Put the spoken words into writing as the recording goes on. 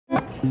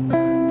Hey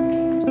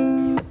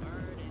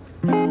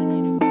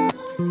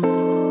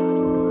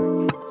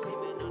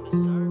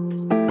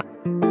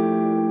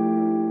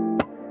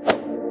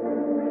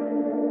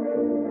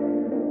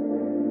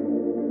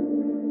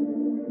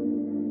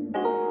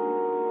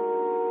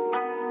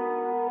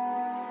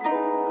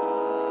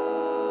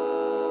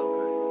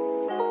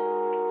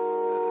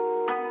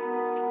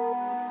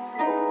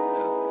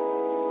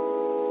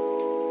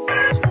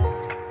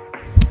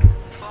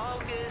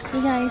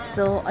guys,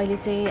 so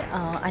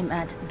I'm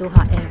at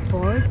Doha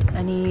airport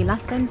and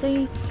last time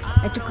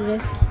I took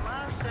rest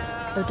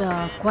at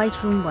a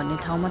quiet room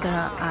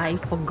I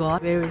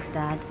forgot where is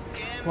that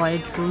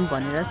quiet room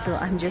so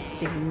I'm just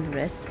taking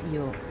rest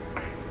yo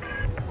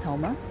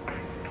Thauma.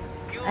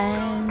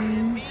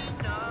 And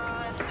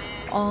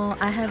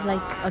I have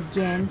like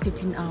again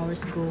 15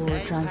 hours go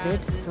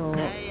transit, so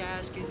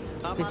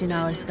 15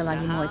 hours ka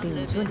lagi mo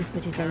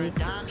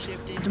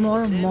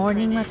tomorrow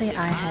morning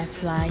I have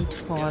flight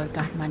for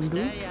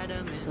Kathmandu,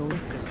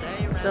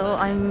 so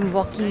I'm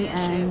walking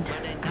and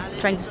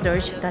trying to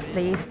search that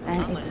place,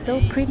 and it's so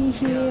pretty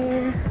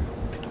here.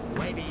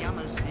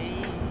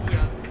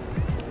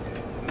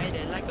 Made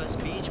it like a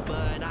speech,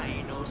 but I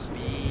ain't no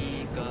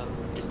speaker.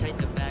 Just take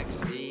the back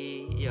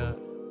seat, yeah.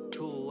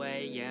 2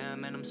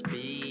 a.m. and I'm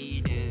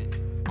speeding.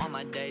 All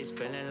my days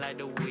feeling like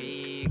the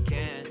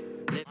weekend.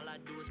 All I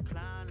do is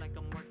climb like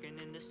I'm working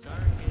in the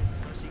circus.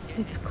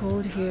 It's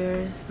cold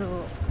here,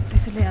 so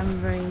basically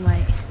I'm wearing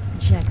my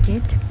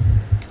jacket.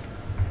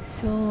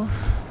 So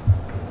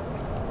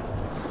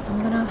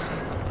I'm gonna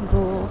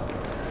go.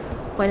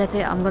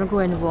 I'm gonna go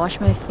and wash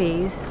my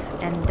face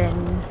and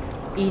then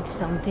eat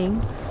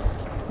something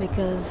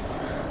because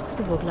it's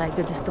the work like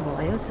just the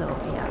boil. So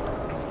yeah,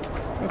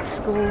 let's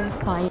go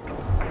find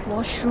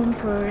washroom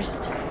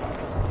first.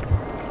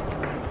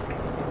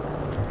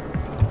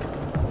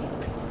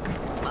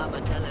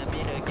 Mama telling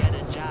me to get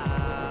a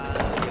job,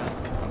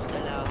 yeah. I'm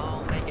still at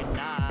home making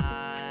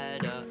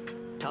nada.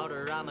 Told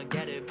her I'ma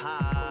get it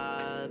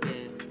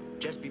poppin'.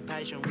 Just be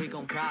patient, we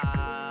gon'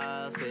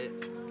 profit.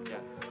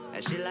 Yeah.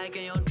 And she like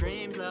in your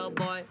dreams, little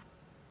boy.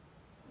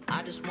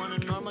 I just want a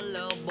normal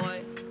little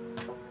boy.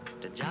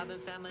 The job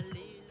and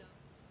family.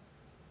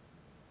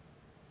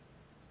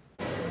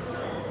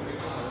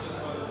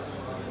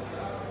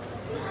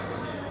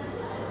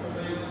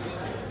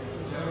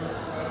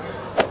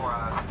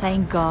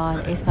 Thank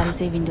God, यसपालि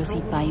चाहिँ window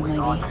seat पाएँ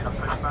मैले.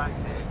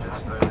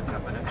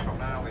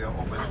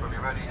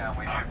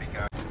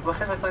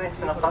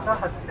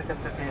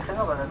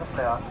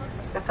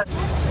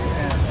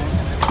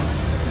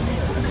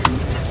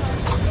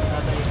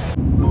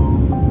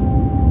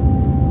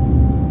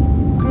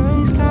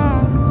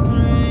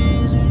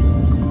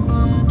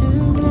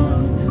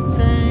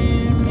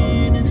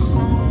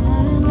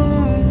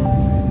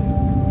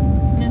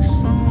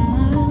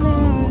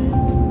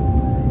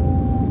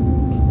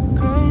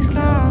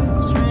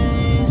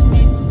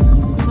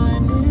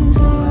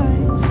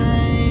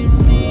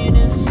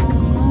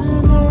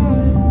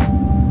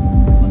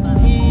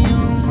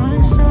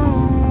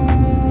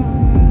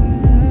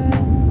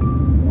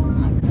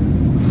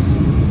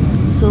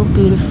 So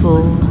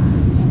beautiful.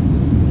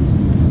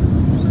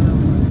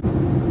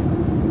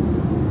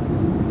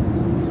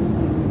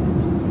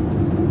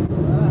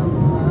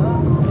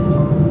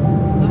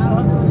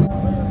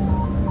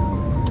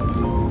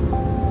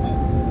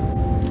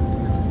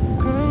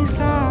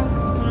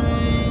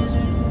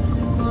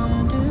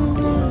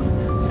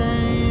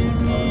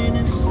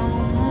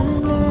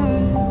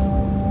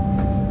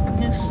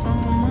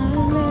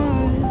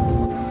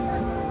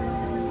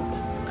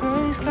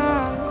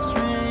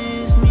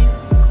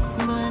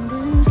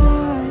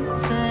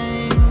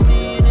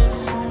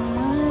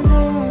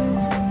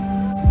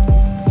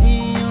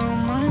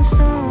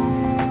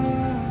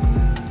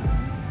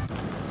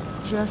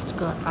 Just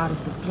got out of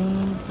the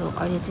plane, so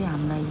अहिले चाहिँ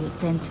हामीलाई यो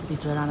tent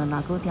भित्र लान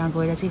लाग्यो. त्यहाँ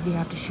गएर चाहिँ we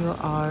have to show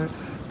our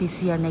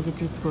PCR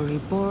negative को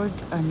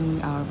report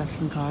अनि our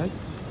vaccine card.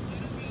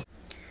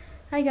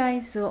 Hi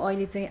guys, so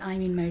अहिले चाहिँ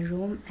I'm in my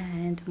room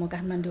and म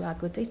काठमाडौँ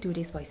आएको चाहिँ 2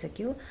 days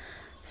भइसक्यो.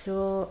 So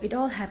it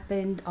all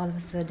happened all of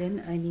a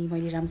sudden अनि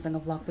मैले राम्रोसँग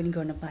vlog पनि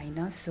गर्न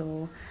पाइनँ.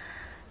 So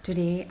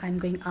today I'm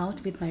going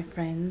out with my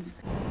friends.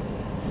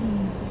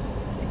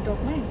 TikTok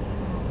मै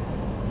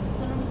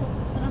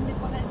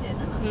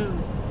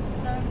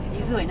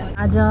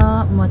आज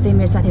म चाहिँ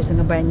मेरो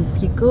साथीहरुसँग बाहिर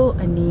निस्केको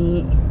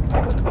अनि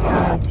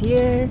Sarah is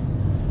here.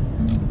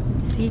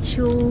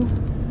 Sichu.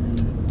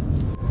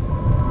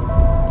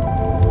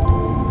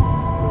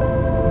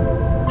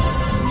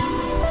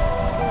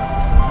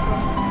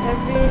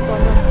 Every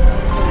corner.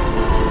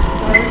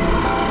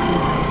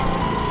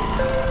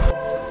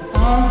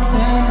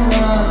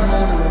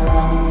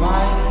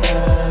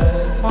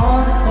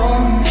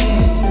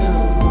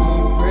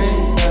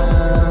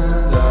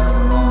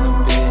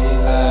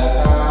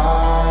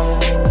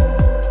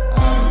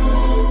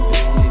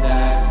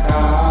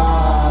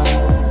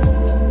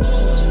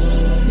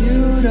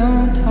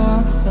 Talk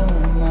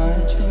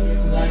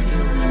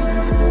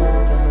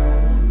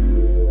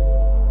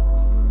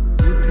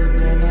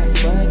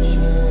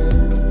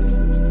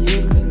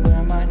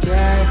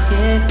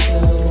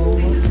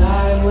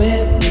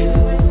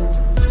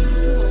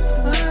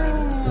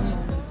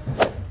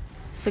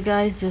So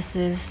guys, this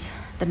is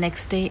the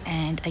next day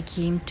and I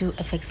came to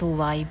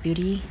FXLY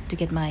Beauty to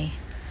get my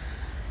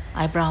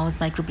eyebrows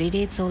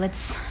microbladed. So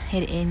let's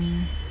head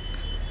in.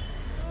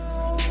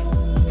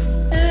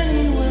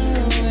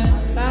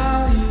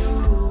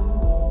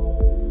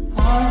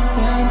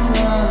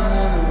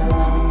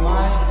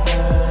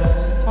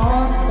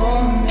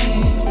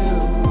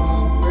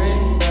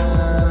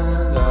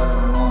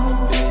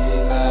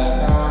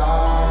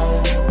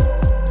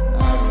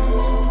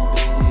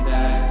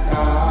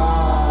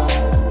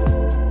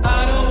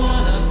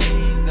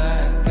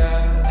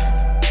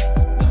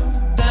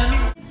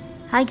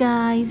 Hi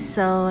guys,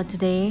 so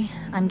today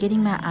I'm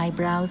getting my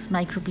eyebrows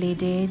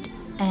microbladed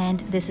and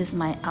this is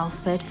my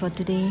outfit for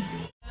today.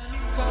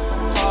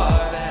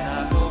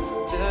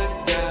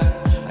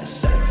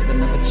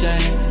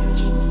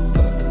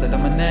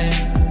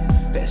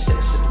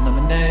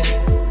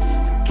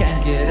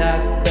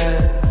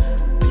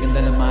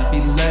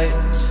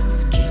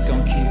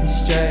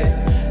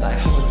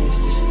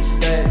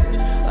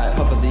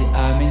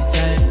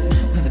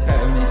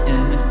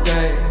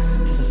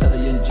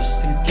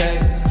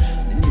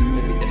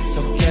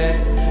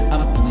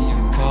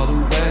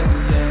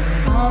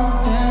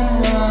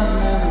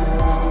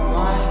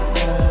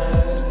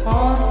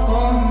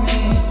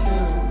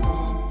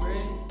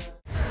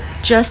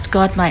 Just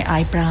got my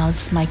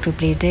eyebrows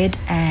microbladed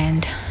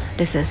and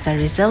this is the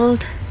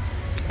result.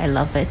 I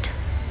love it.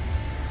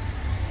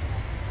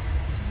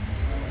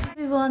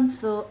 Everyone,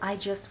 so I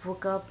just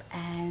woke up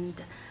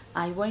and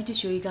I wanted to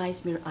show you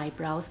guys my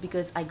eyebrows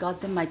because I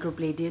got them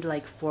microbladed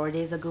like 4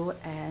 days ago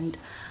and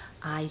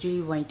I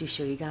really wanted to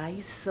show you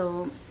guys.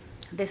 So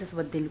this is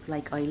what they look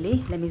like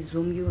oily. Let me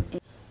zoom you in.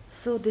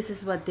 So this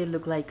is what they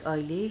look like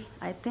oily.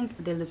 I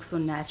think they look so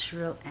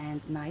natural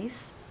and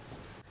nice.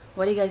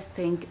 What do you guys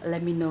think?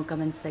 Let me know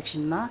comment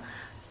section ma.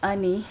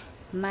 Ani,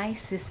 my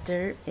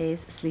sister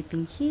is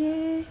sleeping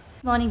here.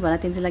 Morning bhana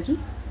tinjai lagi.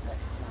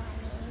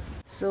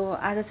 So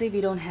as I say, we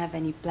don't have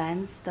any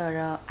plans.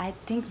 I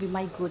think we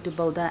might go to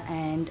Boda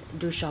and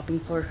do shopping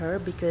for her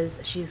because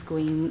she's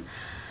going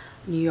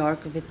New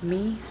York with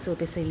me. So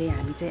त्यसैले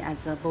हामी चाहिँ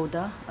आज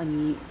Boda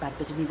अनि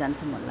बादपछि नि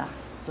जान्छौँ होला.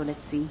 So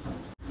let's see.